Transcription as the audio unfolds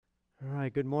All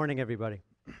right, good morning, everybody.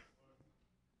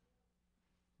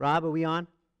 Rob, are we on?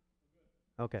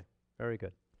 Okay, very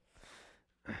good.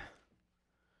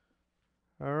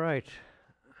 All right.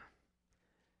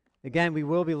 Again, we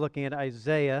will be looking at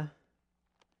Isaiah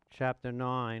chapter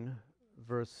 9,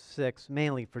 verse 6,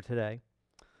 mainly for today.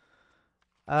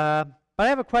 But I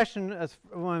have a question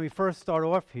when we first start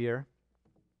off here,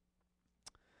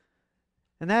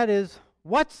 and that is,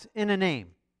 what's in a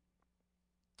name?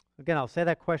 Again, I'll say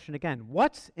that question again.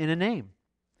 What's in a name?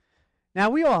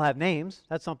 Now, we all have names.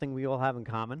 That's something we all have in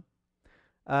common.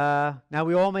 Now,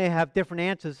 we all may have different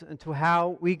answers into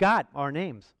how we got our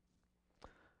names.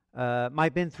 Might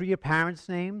have been through your parents'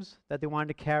 names that they wanted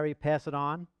to carry, pass it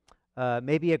on.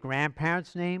 Maybe a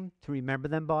grandparent's name to remember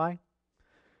them by.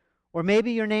 Or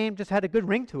maybe your name just had a good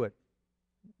ring to it,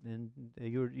 and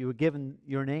you were given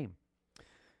your name.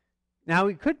 Now,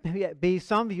 it could be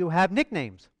some of you have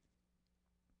nicknames.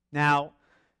 Now,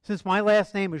 since my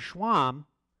last name is Schwam,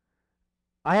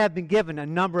 I have been given a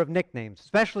number of nicknames,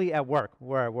 especially at work,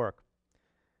 where I work.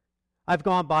 I've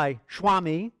gone by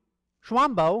Schwami,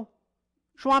 Schwambo,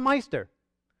 Schwammeister,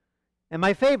 and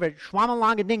my favorite,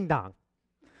 Schwammalanga Ding Dong.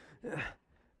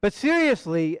 But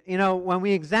seriously, when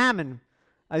we examine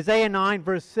Isaiah 9,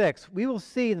 verse 6, we will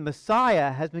see the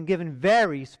Messiah has been given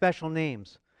very special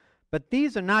names. But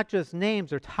these are not just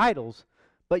names or titles,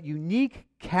 but unique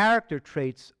character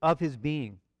traits of his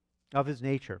being, of his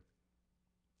nature.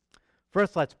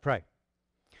 First, let's pray.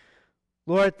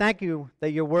 Lord, thank you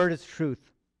that your word is truth.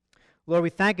 Lord, we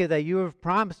thank you that you have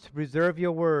promised to preserve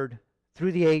your word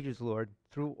through the ages, Lord,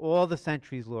 through all the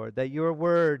centuries, Lord, that your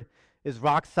word is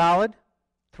rock solid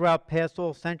throughout past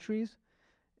all centuries.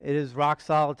 It is rock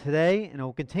solid today, and it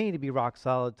will continue to be rock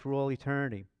solid through all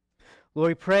eternity. Lord,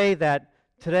 we pray that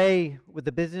today, with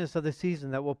the busyness of the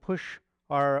season, that we'll push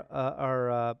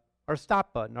our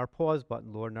stop button, our pause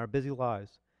button, Lord, in our busy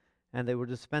lives, and that we'll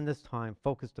just spend this time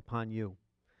focused upon you.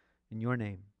 In your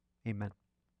name, amen.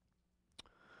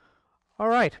 All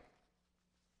right.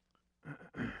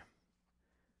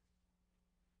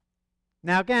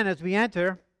 Now again, as we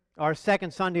enter our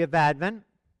second Sunday of Advent,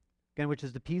 again, which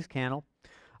is the Peace Candle,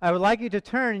 I would like you to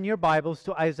turn in your Bibles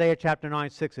to Isaiah chapter 9,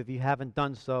 6, if you haven't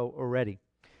done so already.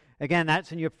 Again,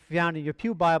 that's found in your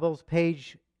pew Bibles,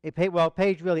 page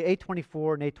really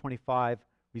 824 and 825,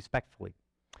 respectfully.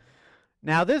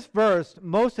 Now, this verse,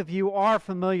 most of you are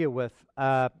familiar with,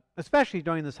 especially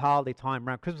during this holiday time,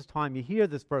 around Christmas time. You hear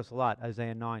this verse a lot,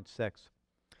 Isaiah 9, 6.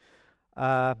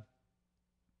 Now,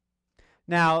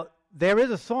 there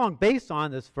is a song based on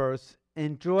this verse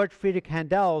in George Friedrich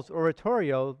Handel's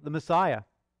oratorio, The Messiah.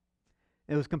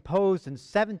 It was composed in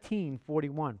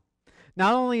 1741.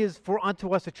 Not only is "For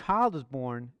unto us a child is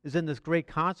born" is in this great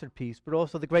concert piece, but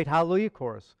also the great Hallelujah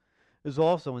chorus is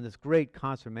also in this great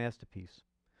concert masterpiece.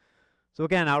 So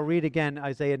again, I'll read again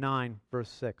Isaiah 9, verse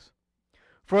 6.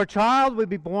 "For a child will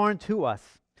be born to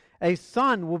us, a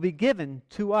son will be given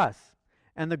to us,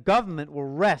 and the government will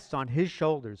rest on his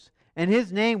shoulders, and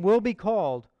his name will be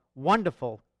called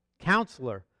Wonderful,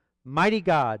 Counselor, Mighty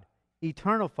God,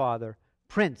 Eternal Father,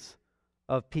 Prince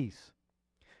of Peace."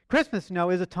 Christmas,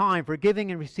 is a time for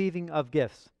giving and receiving of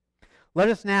gifts. Let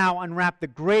us now unwrap the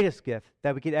greatest gift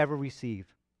that we could ever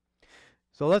receive.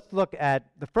 So let's look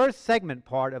at the first segment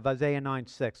part of Isaiah 9,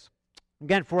 6.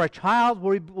 Again, "For a child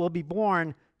will be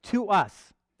born to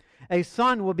us. A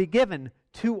son will be given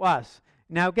to us."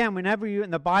 Now again, whenever you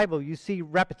in the Bible you see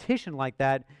repetition like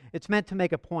that, it's meant to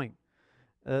make a point.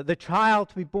 The child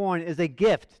to be born is a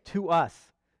gift to us.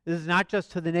 This is not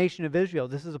just to the nation of Israel.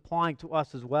 This is applying to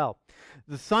us as well.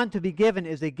 The son to be given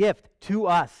is a gift to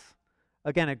us.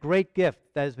 Again, a great gift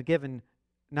that has been given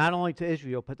not only to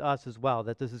Israel, but to us as well,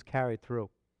 that this is carried through.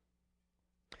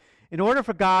 In order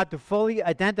for God to fully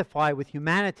identify with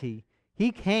humanity,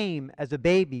 he came as a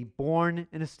baby born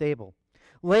in a stable,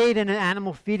 laid in an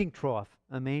animal feeding trough,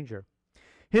 a manger.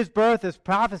 His birth is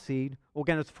prophesied, or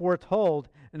again, it's foretold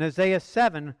in Isaiah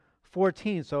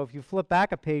 7:14. So if you flip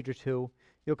back a page or two,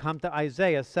 you'll come to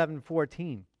Isaiah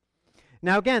 7:14.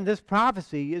 Now again, this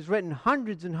prophecy is written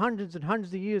hundreds and hundreds and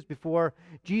hundreds of years before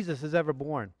Jesus is ever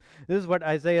born. This is what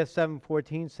Isaiah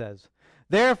 7:14 says.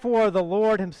 "Therefore the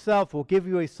Lord himself will give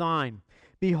you a sign.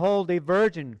 Behold, a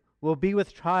virgin will be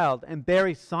with child and bear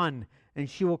a son, and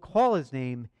she will call his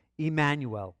name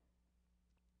Emmanuel."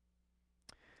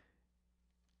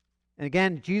 And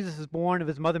again, Jesus is born of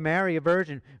his mother Mary, a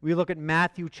virgin. We look at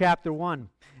Matthew chapter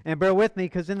 1. And bear with me,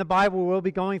 because in the Bible we'll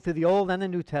be going through the Old and the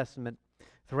New Testament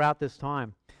throughout this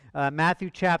time.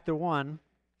 Matthew chapter 1,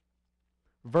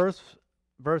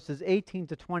 verses 18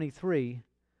 to 23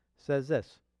 says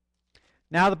this.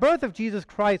 "Now the birth of Jesus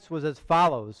Christ was as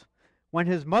follows. When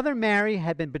his mother Mary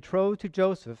had been betrothed to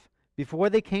Joseph, before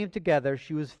they came together,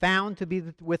 she was found to be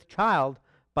with child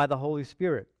by the Holy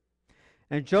Spirit.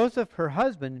 And Joseph, her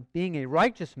husband, being a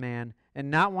righteous man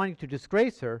and not wanting to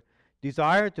disgrace her,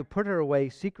 desired to put her away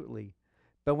secretly.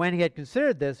 But when he had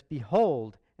considered this,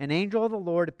 behold, an angel of the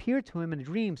Lord appeared to him in a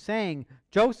dream, saying,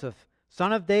 Joseph,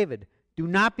 son of David, do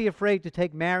not be afraid to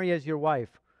take Mary as your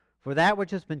wife, for that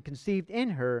which has been conceived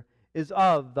in her is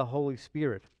of the Holy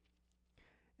Spirit.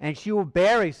 And she will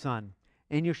bear a son,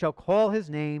 and you shall call his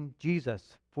name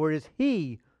Jesus, for it is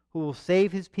he who will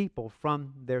save his people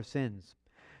from their sins.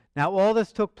 Now all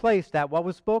this took place that what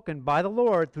was spoken by the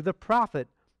Lord through the prophet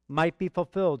might be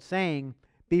fulfilled, saying,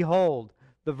 Behold,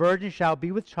 the virgin shall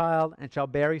be with child, and shall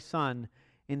bear a son,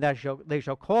 and they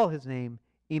shall call his name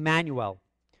Emmanuel,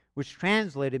 which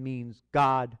translated means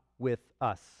God with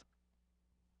us.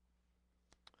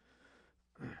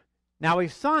 Now a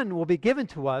son will be given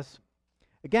to us.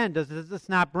 Again, does this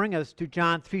not bring us to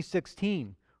John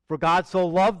 3:16? For God so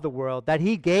loved the world that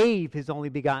he gave his only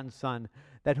begotten Son,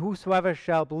 that whosoever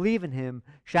shall believe in him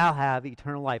shall have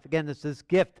eternal life. Again, this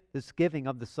gift, this giving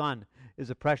of the Son is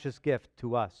a precious gift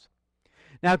to us.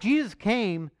 Now Jesus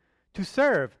came to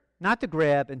serve, not to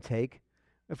grab and take.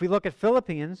 If we look at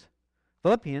Philippians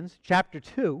chapter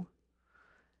 2,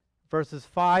 verses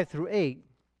 5 through 8,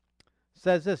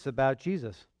 says this about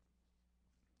Jesus.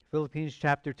 Philippians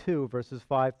chapter 2, verses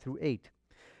 5 through 8.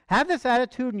 Have this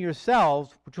attitude in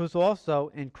yourselves, which was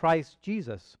also in Christ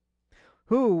Jesus,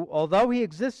 who, although he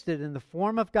existed in the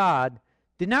form of God,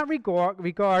 did not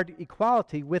regard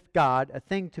equality with God a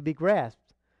thing to be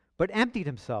grasped, but emptied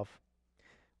himself,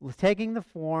 taking the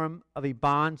form of a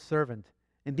bond servant,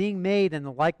 and being made in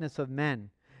the likeness of men,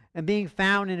 and being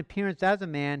found in appearance as a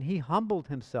man, he humbled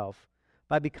himself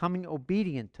by becoming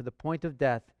obedient to the point of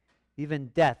death, even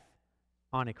death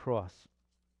on a cross.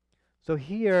 So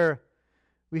here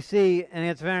we see, and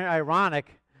it's very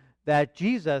ironic, that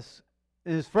Jesus,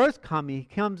 in his first coming, he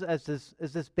comes as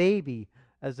this baby,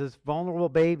 as this vulnerable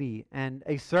baby, and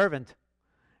a servant.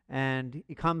 And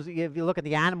he comes, if you look at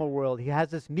the animal world, he has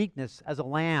this meekness as a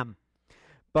lamb.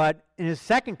 But in his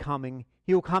second coming,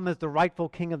 he will come as the rightful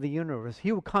king of the universe.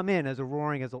 He will come in as a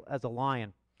roaring as a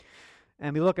lion.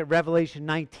 And we look at Revelation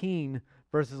 19,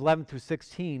 verses 11 through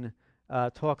 16,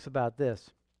 talks about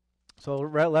this. So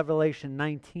Revelation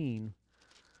 19,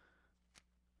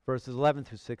 verses 11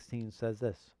 through 16 says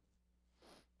this.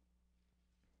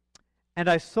 And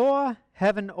I saw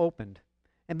heaven opened,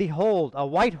 and behold, a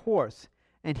white horse,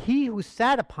 and he who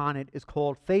sat upon it is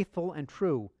called Faithful and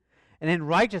True, and in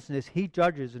righteousness he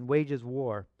judges and wages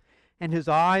war. And his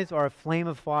eyes are a flame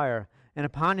of fire, and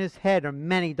upon his head are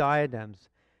many diadems,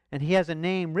 and he has a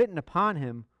name written upon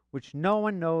him which no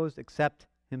one knows except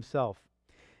himself.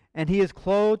 And he is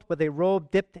clothed with a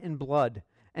robe dipped in blood,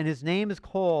 and his name is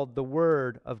called the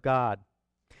Word of God.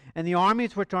 And the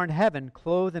armies which are in heaven,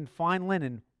 clothed in fine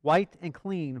linen, white and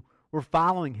clean, were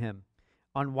following him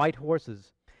on white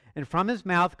horses. And from his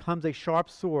mouth comes a sharp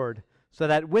sword, so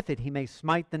that with it he may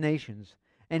smite the nations.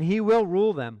 And he will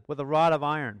rule them with a rod of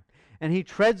iron. And he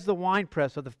treads the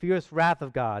winepress of the fierce wrath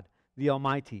of God, the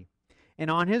Almighty. And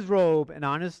on his robe and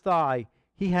on his thigh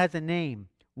he has a name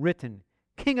written,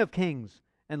 King of Kings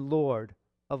and Lord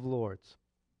of Lords.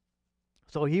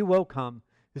 So he will come,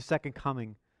 his second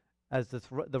coming, as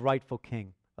the rightful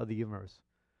king of the universe.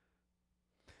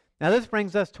 Now this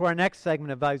brings us to our next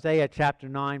segment of Isaiah chapter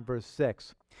 9, verse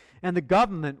 6. And the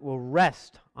government will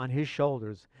rest on his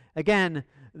shoulders. Again,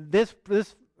 this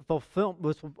was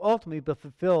ultimately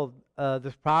fulfilled,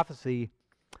 this prophecy,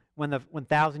 when the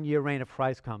 1,000-year reign of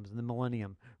Christ comes in the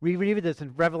millennium. We read this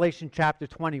in Revelation chapter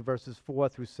 20, verses 4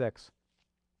 through 6.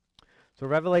 So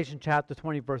Revelation chapter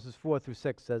 20, verses 4 through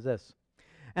 6 says this.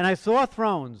 And I saw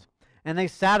thrones, and they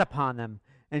sat upon them,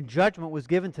 and judgment was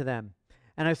given to them.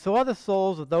 And I saw the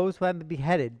souls of those who had been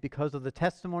beheaded because of the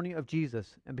testimony of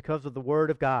Jesus and because of the word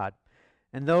of God,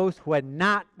 and those who had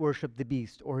not worshipped the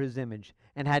beast or his image,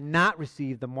 and had not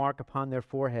received the mark upon their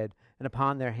forehead and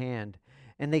upon their hand.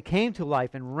 And they came to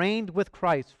life and reigned with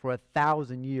Christ for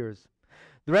 1,000 years.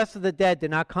 The rest of the dead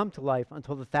did not come to life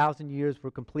until the 1,000 years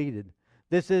were completed.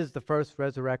 This is the first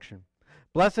resurrection.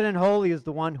 Blessed and holy is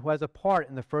the one who has a part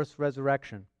in the first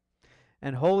resurrection.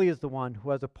 And holy is the one who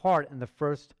has a part in the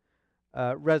first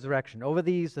resurrection. Over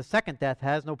these, the second death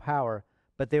has no power,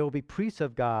 but they will be priests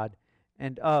of God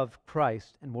and of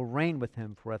Christ, and will reign with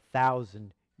him for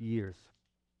 1,000 years.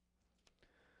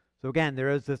 So again, there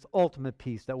is this ultimate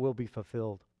peace that will be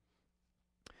fulfilled.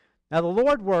 Now the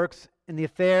Lord works in the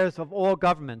affairs of all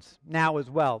governments now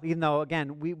as well, even though,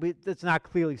 again, it's not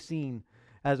clearly seen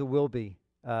as it will be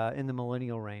in the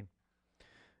millennial reign.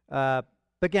 But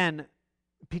again,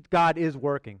 God is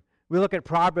working. We look at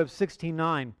Proverbs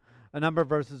 16:9. A number of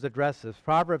verses address this.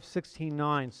 Proverbs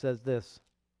 16:9 says this.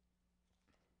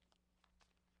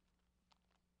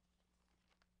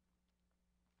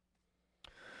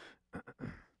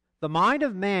 The mind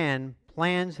of man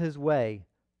plans his way,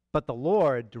 but the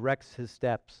Lord directs his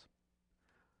steps.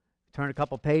 Turn a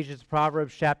couple pages to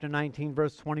Proverbs chapter 19,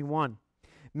 verse 21.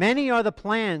 Many are the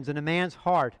plans in a man's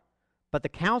heart, but the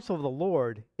counsel of the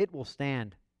Lord, it will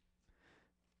stand.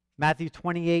 Matthew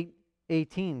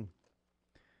 28:18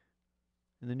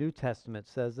 in the New Testament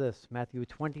says this. Matthew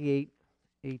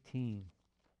 28:18.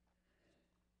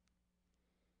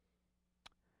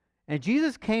 And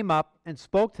Jesus came up and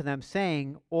spoke to them,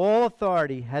 saying, all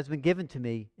authority has been given to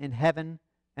me in heaven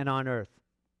and on earth.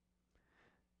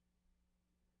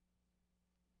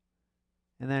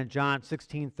 And then John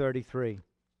 16:33.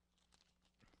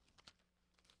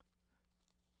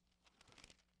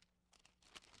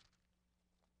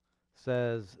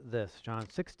 Says this, John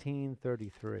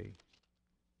 16:33.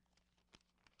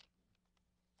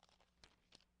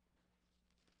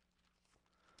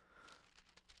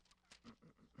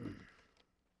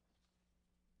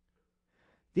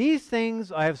 These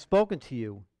things I have spoken to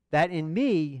you, that in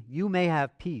me you may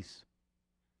have peace.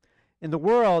 In the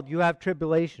world you have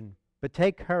tribulation, but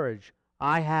take courage,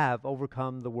 I have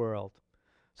overcome the world.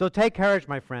 So take courage,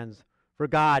 my friends, for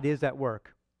God is at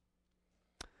work.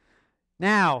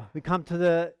 Now, we come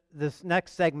to this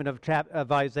next segment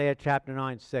of Isaiah chapter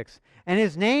 9:6. And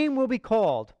his name will be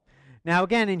called. Now,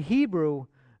 again, in Hebrew,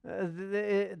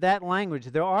 that language,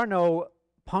 there are no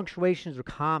punctuations or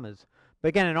commas. But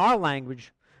again, in our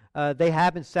language, they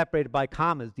have been separated by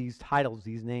commas, these titles,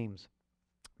 these names.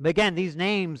 But again, these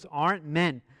names aren't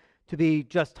meant to be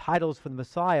just titles for the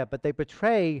Messiah, but they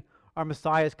portray our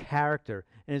Messiah's character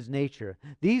and his nature.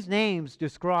 These names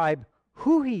describe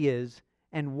who he is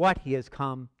and what he has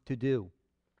come to do.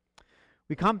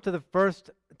 We come to the first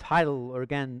title, or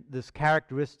again, this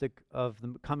characteristic of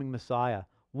the coming Messiah,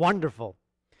 wonderful.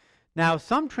 Now,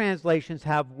 some translations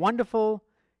have wonderful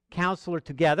counselor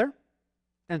together,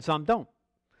 and some don't.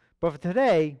 But for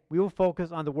today, we will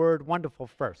focus on the word wonderful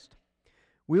first.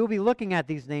 We will be looking at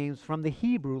these names from the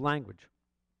Hebrew language.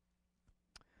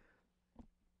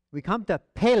 We come to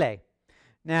Pele.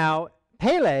 Now,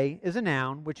 Pele is a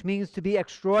noun which means to be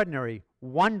extraordinary,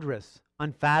 wondrous,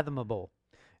 unfathomable.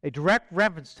 A direct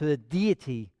reference to the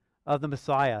deity of the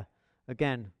Messiah.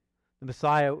 Again, the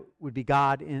Messiah would be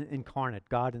God incarnate,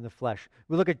 God in the flesh.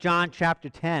 We look at John chapter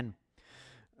 10,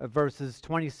 verses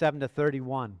 27 to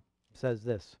 31. It says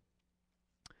this.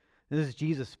 This is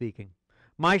Jesus speaking.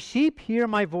 My sheep hear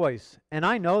my voice, and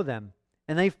I know them,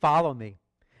 and they follow me.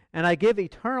 And I give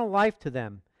eternal life to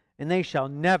them, and they shall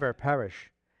never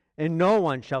perish, and no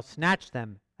one shall snatch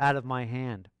them out of my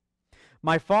hand.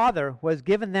 My Father, who has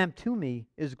given them to me,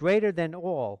 is greater than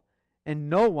all, and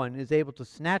no one is able to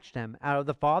snatch them out of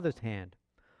the Father's hand.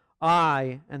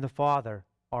 I and the Father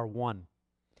are one.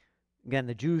 Again,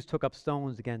 the Jews took up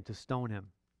stones again to stone him.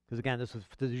 Because again, this was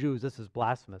to the Jews, this is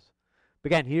blasphemous. But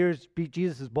again, here's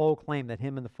Jesus' bold claim that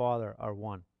him and the Father are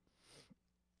one.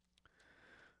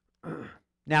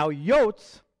 Now,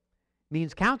 Yotz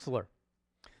means counselor.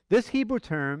 This Hebrew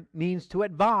term means to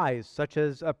advise, such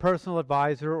as a personal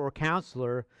advisor or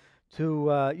counselor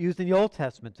used in the Old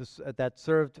Testament that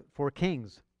served for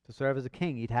kings. To serve as a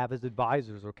king, he'd have his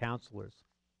advisors or counselors.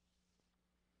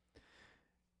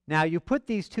 Now, you put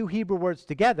these two Hebrew words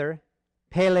together,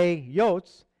 Pele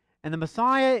Yotz, and the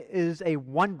Messiah is a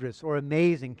wondrous or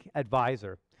amazing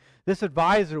advisor. This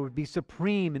advisor would be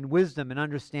supreme in wisdom and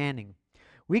understanding.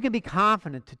 We can be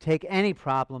confident to take any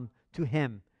problem to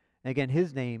him. And again,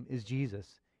 his name is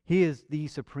Jesus. He is the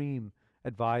supreme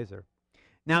advisor.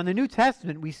 Now, in the New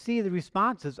Testament, we see the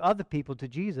responses of the people to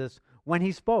Jesus when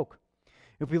he spoke.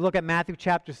 If we look at Matthew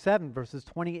chapter 7, verses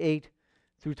 28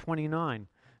 through 29.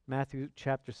 Matthew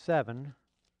chapter 7,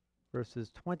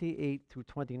 verses 28 through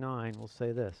 29 will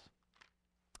say this.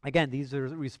 Again, these are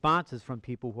responses from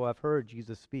people who have heard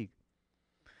Jesus speak.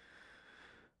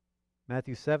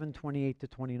 Matthew 7, 28 to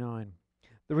 29.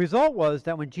 The result was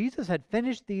that when Jesus had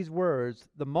finished these words,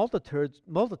 the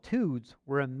multitudes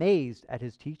were amazed at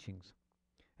his teaching.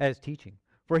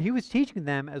 For he was teaching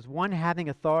them as one having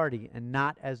authority and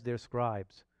not as their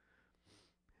scribes.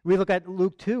 We look at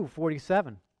Luke 2,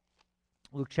 47.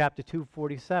 Luke chapter 2,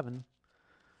 47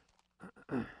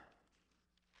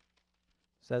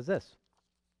 says this.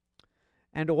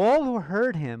 And all who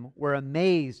heard him were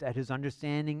amazed at his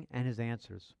understanding and his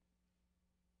answers.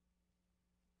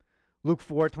 Luke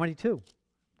 4:22,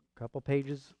 a couple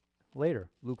pages later.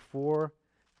 Luke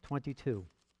 4:22.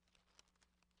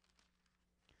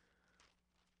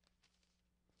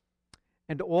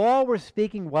 And all were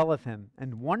speaking well of him,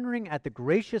 and wondering at the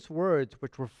gracious words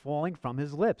which were falling from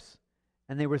his lips.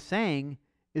 And they were saying,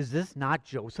 Is this not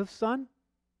Joseph's son?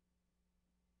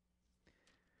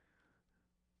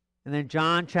 And then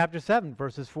John chapter 7,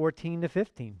 verses 14 to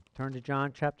 15. Turn to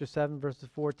John chapter 7, verses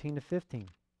 14 to 15. It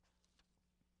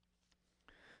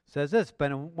says this,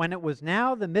 But when it was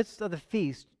now the midst of the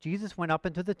feast, Jesus went up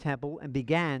into the temple and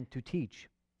began to teach.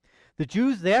 The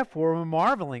Jews therefore were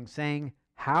marveling, saying,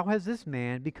 How has this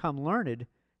man become learned,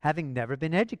 having never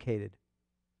been educated?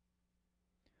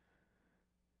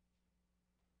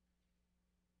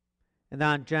 And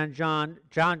then John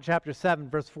chapter 7,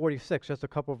 verse 46, just a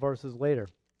couple verses later.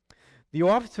 The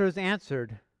officers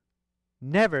answered,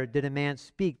 Never did a man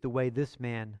speak the way this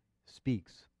man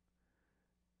speaks.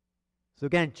 So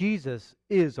again, Jesus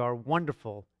is our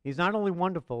wonderful. He's not only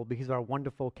wonderful, but he's our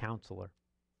wonderful counselor.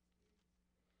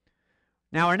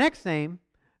 Now our next name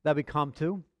that we come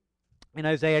to in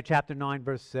Isaiah chapter 9,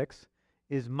 verse 6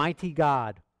 is Mighty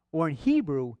God, or in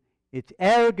Hebrew, it's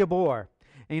El Gabor.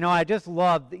 And I just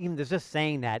love even just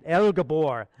saying that, El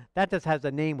Gabor. That just has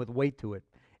a name with weight to it.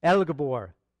 El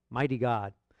Gabor, Mighty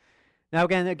God. Now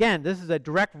again, this is a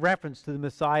direct reference to the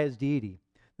Messiah's deity.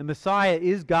 The Messiah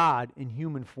is God in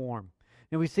human form.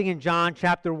 And we see in John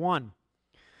chapter 1.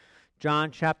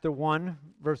 John chapter 1,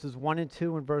 verses 1 and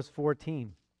 2 and verse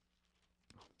 14.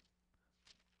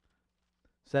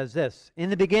 Says this, In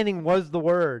the beginning was the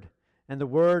Word, and the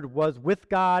Word was with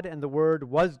God, and the Word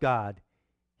was God.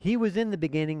 He was in the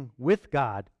beginning with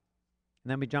God.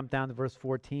 And then we jump down to verse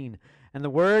 14. And the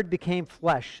Word became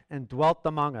flesh and dwelt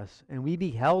among us, and we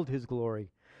beheld his glory.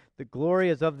 The glory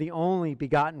is of the only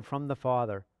begotten from the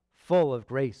Father, full of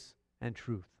grace and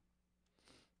truth.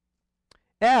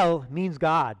 El means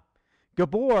God.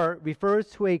 Gabor refers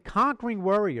to a conquering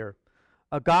warrior,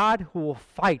 a God who will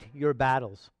fight your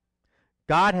battles.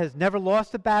 God has never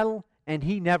lost a battle, and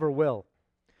he never will.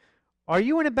 Are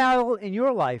you in a battle in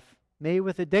your life, maybe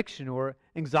with addiction or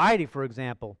anxiety, for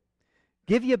example?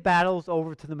 Give your battles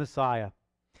over to the Messiah.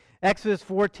 Exodus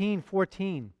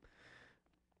 14:14.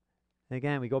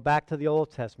 Again, we go back to the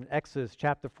Old Testament. Exodus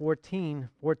chapter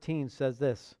 14:14 says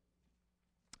this,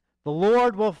 The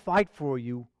Lord will fight for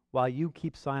you while you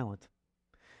keep silent.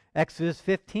 Exodus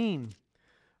 15,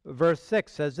 verse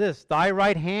 6 says this, Thy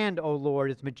right hand, O Lord,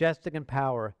 is majestic in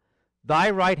power. Thy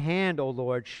right hand, O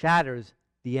Lord, shatters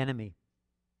the enemy.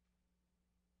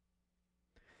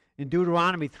 In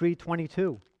Deuteronomy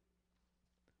 3:22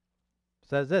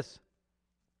 says this,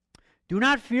 Do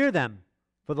not fear them,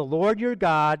 for the Lord your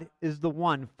God is the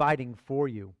one fighting for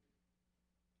you.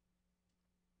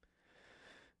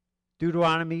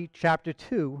 Deuteronomy chapter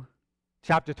 20,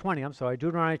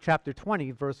 Deuteronomy chapter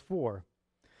 20, verse 4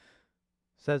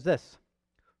 says this,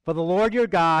 For the Lord your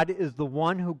God is the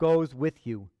one who goes with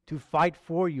you to fight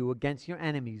for you against your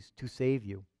enemies to save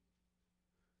you.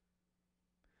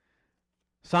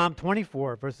 Psalm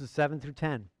 24, verses 7 through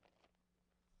 10.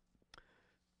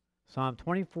 Psalm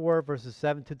 24, verses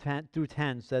 7 through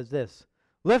 10 says this,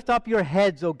 Lift up your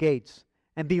heads, O gates,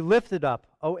 and be lifted up,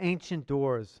 O ancient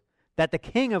doors, that the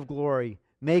King of glory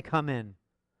may come in.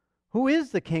 Who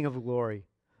is the King of glory?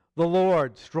 The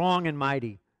Lord, strong and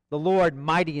mighty, the Lord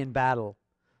mighty in battle.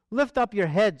 Lift up your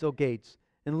heads, O gates,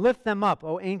 and lift them up,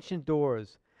 O ancient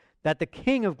doors, that the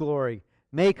King of glory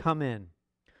may come in.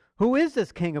 Who is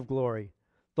this King of glory?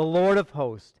 The Lord of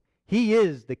hosts. He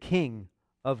is the King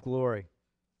of glory.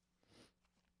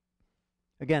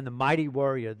 Again, the mighty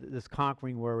warrior, this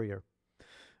conquering warrior.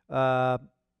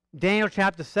 Daniel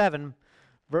chapter 7,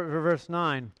 verse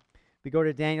 9. We go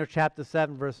to Daniel chapter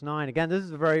 7, verse 9. Again, this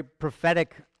is a very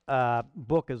prophetic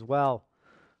book as well.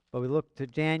 But we look to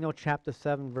Daniel chapter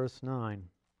 7, verse 9.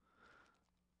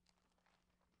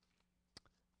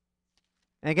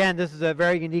 And again, this is a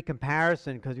very unique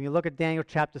comparison because when you look at Daniel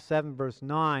chapter 7, verse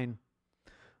 9,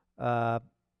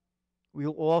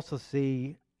 we'll also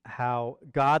see how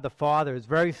God the Father is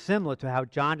very similar to how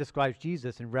John describes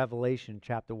Jesus in Revelation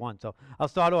chapter 1. So I'll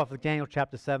start off with Daniel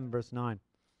chapter 7, verse 9.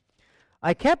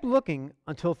 I kept looking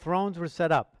until thrones were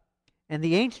set up, and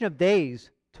the Ancient of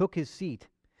Days took his seat.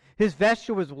 His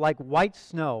vesture was like white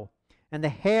snow, and the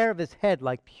hair of his head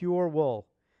like pure wool.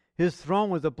 His throne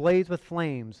was ablaze with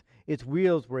flames. Its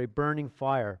wheels were a burning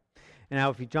fire. And now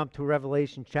if you jump to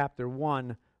Revelation chapter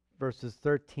 1, verses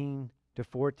 13 to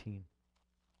 14.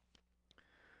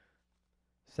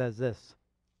 Says this,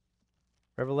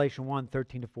 Revelation 1,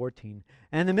 13 to 14.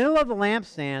 And in the middle of the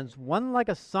lampstands, one like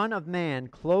a son of man,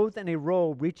 clothed in a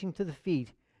robe reaching to the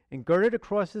feet, and girded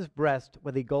across his breast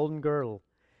with a golden girdle.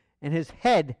 And his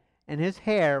head and his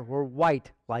hair were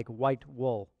white like white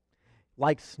wool,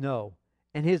 like snow,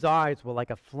 and his eyes were like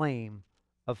a flame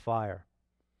of fire.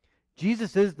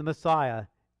 Jesus is the Messiah,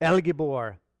 El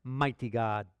Gibor, mighty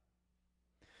God.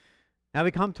 Now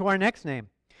we come to our next name.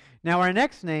 Now our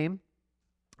next name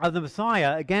of the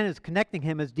Messiah, again, is connecting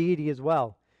him as deity as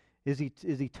well, is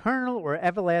eternal or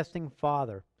everlasting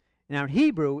Father. Now in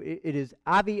Hebrew, it is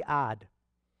Avi Ad.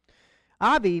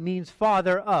 Avi means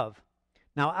father of.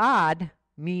 Now Ad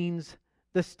means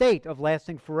the state of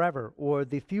lasting forever, or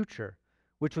the future,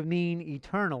 which would mean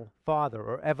eternal Father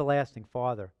or everlasting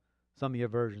Father. Some of your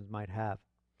versions might have.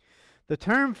 The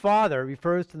term Father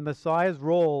refers to the Messiah's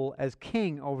role as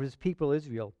king over his people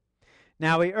Israel.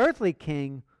 Now a earthly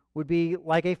king would be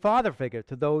like a father figure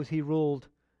to those he ruled,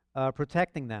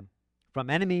 protecting them from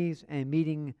enemies and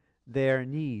meeting their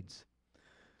needs.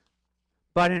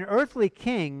 But an earthly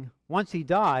king, once he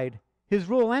died, his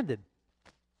rule ended.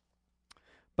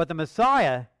 But the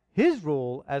Messiah, his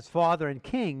rule as father and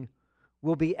king,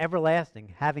 will be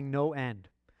everlasting, having no end.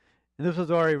 And this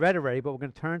was already read already, but we're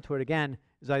going to turn to it again,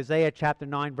 is Isaiah chapter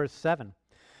 9, verse 7.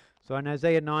 So in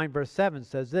Isaiah 9, verse 7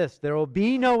 says this, "There will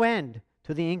be no end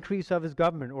to the increase of his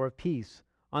government or of peace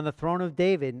on the throne of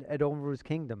David and over his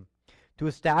kingdom, to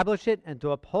establish it and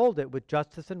to uphold it with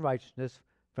justice and righteousness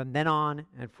from then on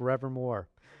and forevermore.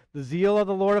 The zeal of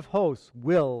the Lord of hosts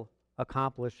will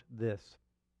accomplish this."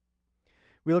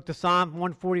 We look to Psalm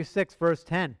 146, verse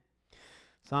 10.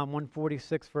 Psalm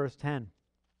 146, verse 10.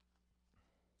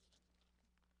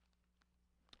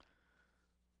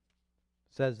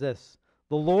 Says this,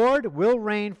 "The Lord will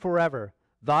reign forever.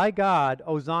 Thy God,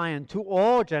 O Zion, to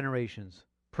all generations.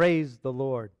 Praise the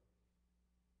Lord."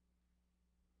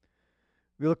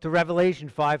 We look to Revelation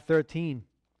 5:13.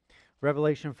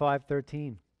 Revelation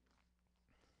 5:13.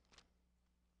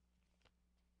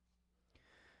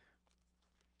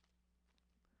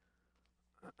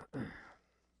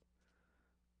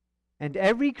 "And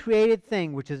every created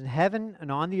thing which is in heaven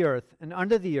and on the earth and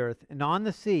under the earth and on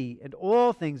the sea and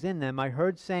all things in them I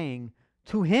heard saying,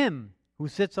 to him who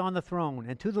sits on the throne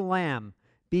and to the Lamb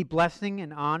be blessing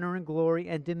and honor and glory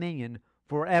and dominion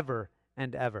forever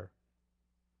and ever."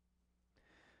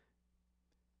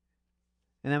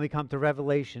 And then we come to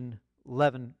Revelation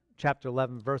 11, chapter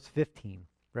 11, verse 15.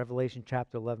 Revelation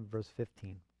chapter 11, verse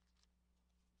 15.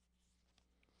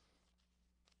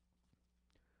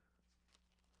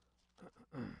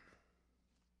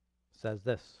 Says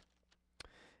this,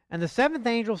 "And the seventh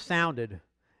angel sounded,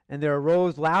 and there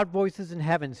arose loud voices in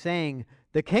heaven, saying,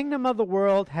 The kingdom of the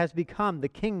world has become the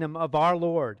kingdom of our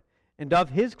Lord and of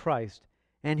his Christ,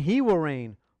 and he will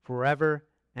reign forever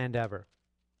and ever."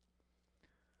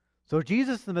 So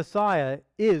Jesus the Messiah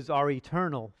is our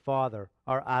eternal Father,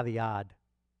 our Aviad.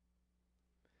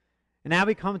 And now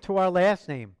we come to our last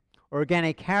name, or again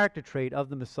a character trait of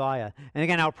the Messiah. And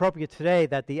again, how appropriate today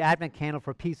that the Advent candle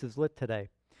for peace is lit today.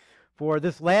 For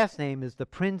this last name is the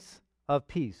Prince of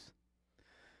Peace.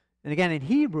 And again, in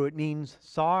Hebrew it means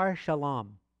Sar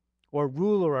Shalom, or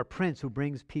ruler or prince who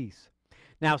brings peace.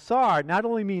 Now Sar not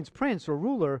only means prince or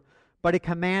ruler, but a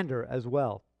commander as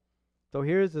well. So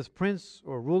here's this prince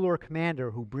or ruler or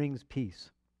commander who brings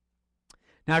peace.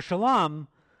 Now Shalom,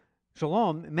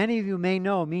 many of you may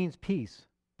know, means peace.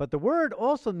 But the word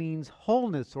also means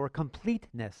wholeness or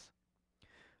completeness.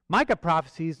 Micah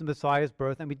prophesies the Messiah's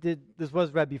birth, and this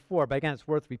was read before, but again, it's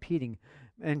worth repeating.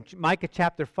 In Micah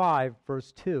chapter 5,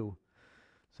 verse 2.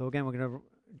 So again, we're going to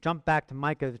jump back to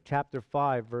Micah chapter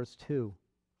 5, verse 2.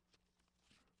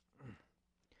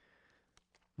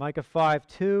 Micah 5,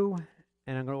 2,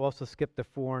 and I'm going to also skip the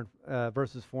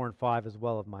verses 4 and 5 as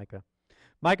well of Micah.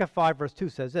 Micah 5, verse 2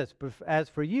 says this, "But as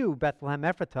for you, Bethlehem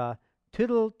Ephratah,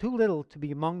 too little to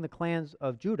be among the clans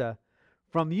of Judah,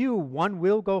 from you one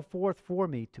will go forth for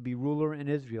me to be ruler in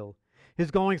Israel.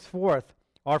 His goings forth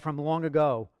are from long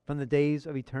ago, from the days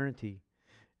of eternity."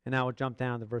 And now we'll jump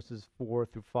down to verses 4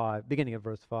 through 5, beginning of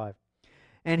verse 5.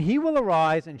 "And he will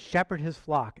arise and shepherd his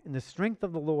flock in the strength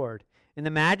of the Lord, in the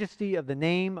majesty of the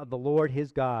name of the Lord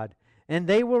his God. And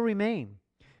they will remain,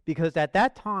 because at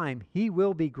that time he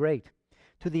will be great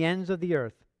to the ends of the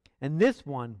earth, and this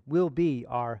one will be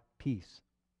our peace."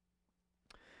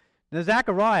 Now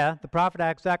Zechariah, the prophet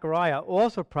Zechariah,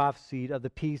 also prophesied of the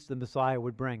peace the Messiah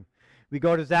would bring. We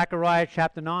go to Zechariah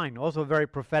chapter 9, also a very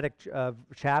prophetic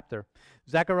chapter.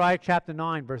 Zechariah chapter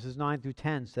 9, verses 9 through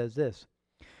 10 says this,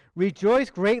 "Rejoice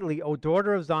greatly, O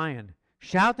daughter of Zion.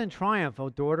 Shout in triumph, O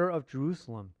daughter of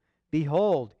Jerusalem.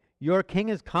 Behold, your king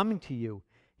is coming to you.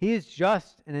 He is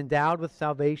just and endowed with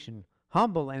salvation,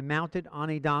 humble and mounted on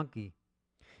a donkey,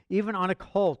 even on a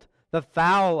colt, the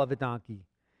foal of a donkey.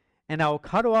 And I will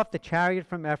cut off the chariot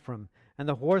from Ephraim and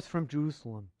the horse from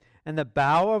Jerusalem, and the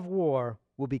bow of war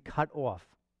will be cut off.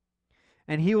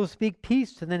 And he will speak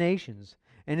peace to the nations,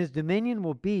 and his dominion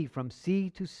will be from sea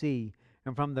to sea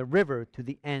and from the river to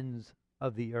the ends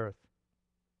of the earth.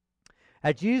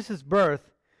 At Jesus'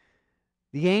 birth,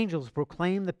 the angels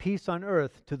proclaim the peace on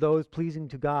earth to those pleasing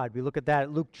to God. We look at that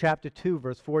at Luke chapter 2,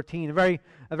 verse 14, a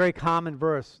very common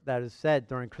verse that is said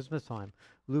during Christmas time.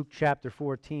 Luke chapter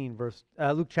 2, verse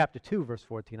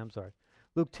 14, I'm sorry.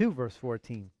 Luke 2, verse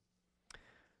 14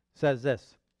 says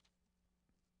this: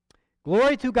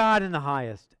 Glory to God in the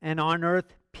highest, and on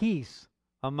earth peace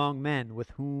among men with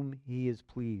whom he is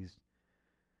pleased.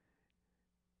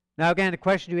 Now again, the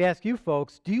question we ask you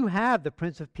folks, do you have the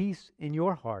Prince of Peace in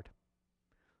your heart?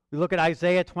 We look at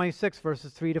Isaiah 26,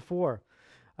 verses 3 to 4.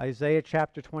 Isaiah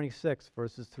chapter 26,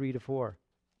 verses 3 to 4.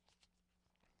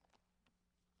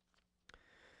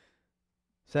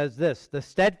 Says this: The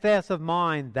steadfast of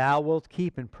mind thou wilt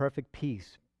keep in perfect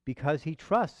peace, because he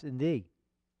trusts in thee.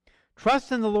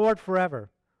 Trust in the Lord forever,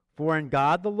 for in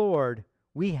God the Lord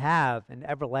we have an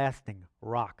everlasting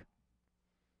rock.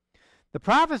 The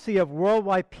prophecy of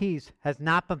worldwide peace has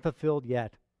not been fulfilled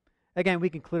yet. Again, we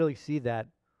can clearly see that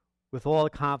with all the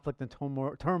conflict and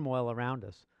turmoil around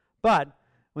us. But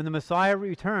when the Messiah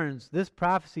returns, this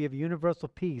prophecy of universal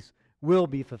peace will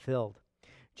be fulfilled.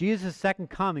 Jesus' second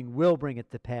coming will bring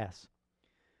it to pass.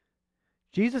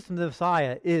 Jesus the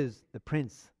Messiah is the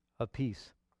Prince of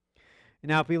Peace.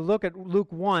 Now, if we look at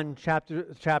Luke 1,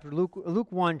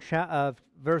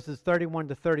 verses 31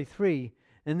 to 33,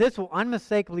 and this will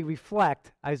unmistakably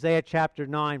reflect Isaiah chapter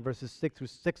 9, verses 6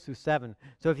 through 7.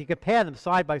 So if you compare them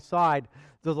side by side,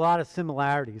 there's a lot of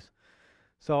similarities.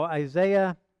 So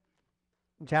Isaiah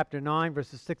chapter 9,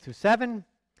 verses 6 through 7,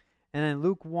 and then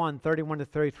Luke 1, 31 to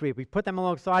 33. If we put them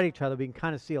alongside each other, we can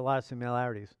kind of see a lot of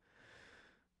similarities.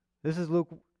 This is Luke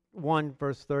 1,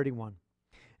 verse 31.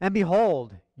 And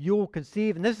behold, you will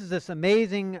conceive, and this is this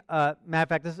amazing, matter of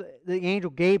fact, the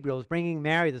angel Gabriel is bringing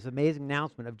Mary this amazing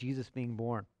announcement of Jesus being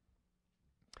born.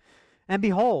 And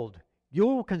behold, you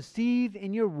will conceive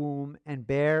in your womb and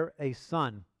bear a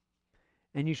son,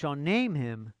 and you shall name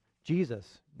him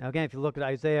Jesus. Now again, if you look at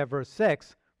Isaiah verse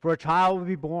 6, for a child will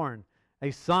be born,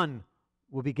 a son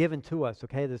will be given to us,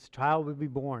 okay? This child will be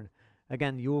born.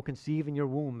 Again, you will conceive in your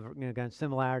womb. Again,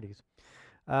 similarities.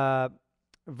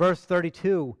 Verse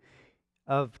 32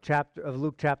 of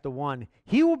Luke chapter 1.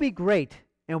 He will be great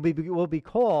and will be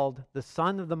called the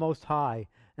Son of the Most High,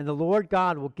 and the Lord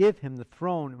God will give him the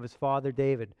throne of his father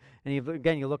David. And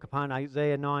you look upon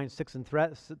Isaiah 9, 6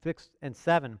 and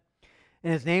 7.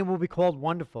 And his name will be called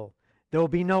Wonderful. There will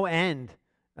be no end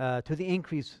to the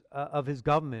increase of his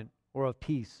government or of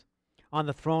peace on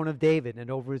the throne of David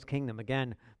and over his kingdom.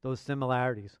 Again, those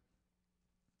similarities.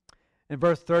 In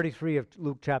verse 33 of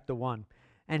Luke chapter 1.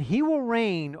 And he will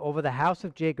reign over the house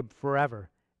of Jacob forever,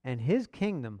 and his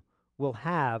kingdom will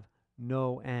have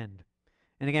no end.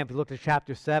 And again, if you look at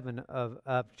chapter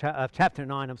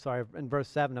 9, in verse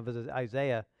 7 of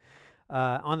Isaiah,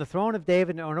 on the throne of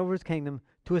David and over his kingdom,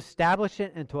 to establish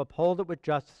it and to uphold it with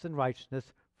justice and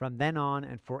righteousness from then on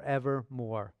and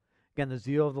forevermore. Again, the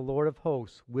zeal of the Lord of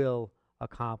hosts will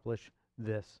accomplish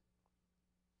this.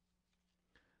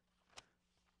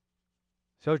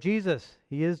 So Jesus,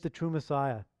 he is the true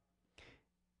Messiah.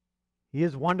 He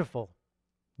is wonderful.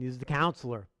 He is the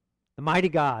counselor, the mighty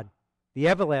God, the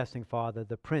everlasting Father,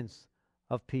 the Prince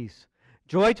of Peace.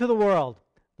 Joy to the world,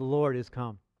 the Lord is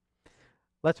come.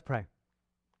 Let's pray.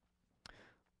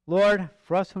 Lord,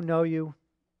 for us who know you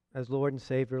as Lord and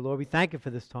Savior, Lord, we thank you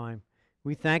for this time.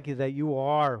 We thank you that you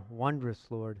are wondrous,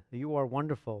 Lord, that you are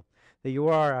wonderful, that you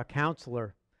are a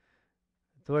counselor.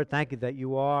 Lord, thank you that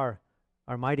you are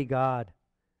our mighty God.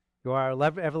 You are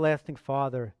our everlasting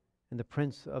Father and the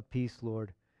Prince of Peace,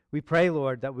 Lord. We pray,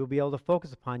 Lord, that we'll be able to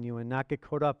focus upon you and not get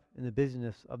caught up in the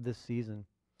busyness of this season.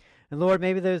 And Lord,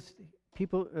 maybe there's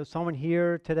someone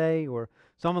here today or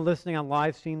someone listening on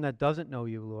live stream that doesn't know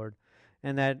you, Lord,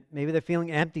 and that maybe they're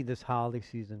feeling empty this holiday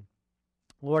season.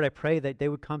 Lord, I pray that they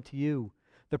would come to you,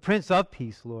 the Prince of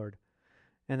Peace, Lord,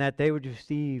 and that they would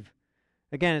receive,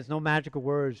 again, it's no magical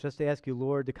words, just to ask you,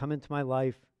 Lord, to come into my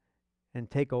life and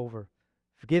take over.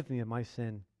 Forgive me of my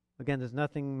sin. Again, there's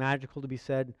nothing magical to be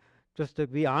said, just to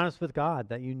be honest with God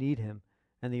that you need him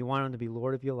and that you want him to be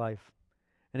Lord of your life.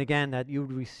 And again, that you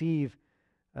would receive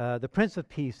the Prince of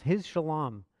Peace, his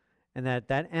shalom, and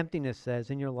that emptiness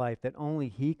says in your life that only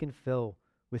he can fill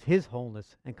with his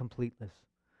wholeness and completeness.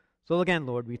 So again,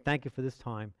 Lord, we thank you for this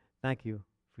time. Thank you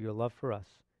for your love for us.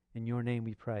 In your name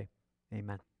we pray.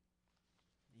 Amen.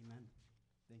 Amen.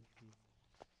 Thank you.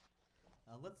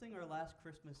 Let's sing our last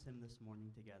Christmas hymn this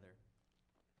morning together.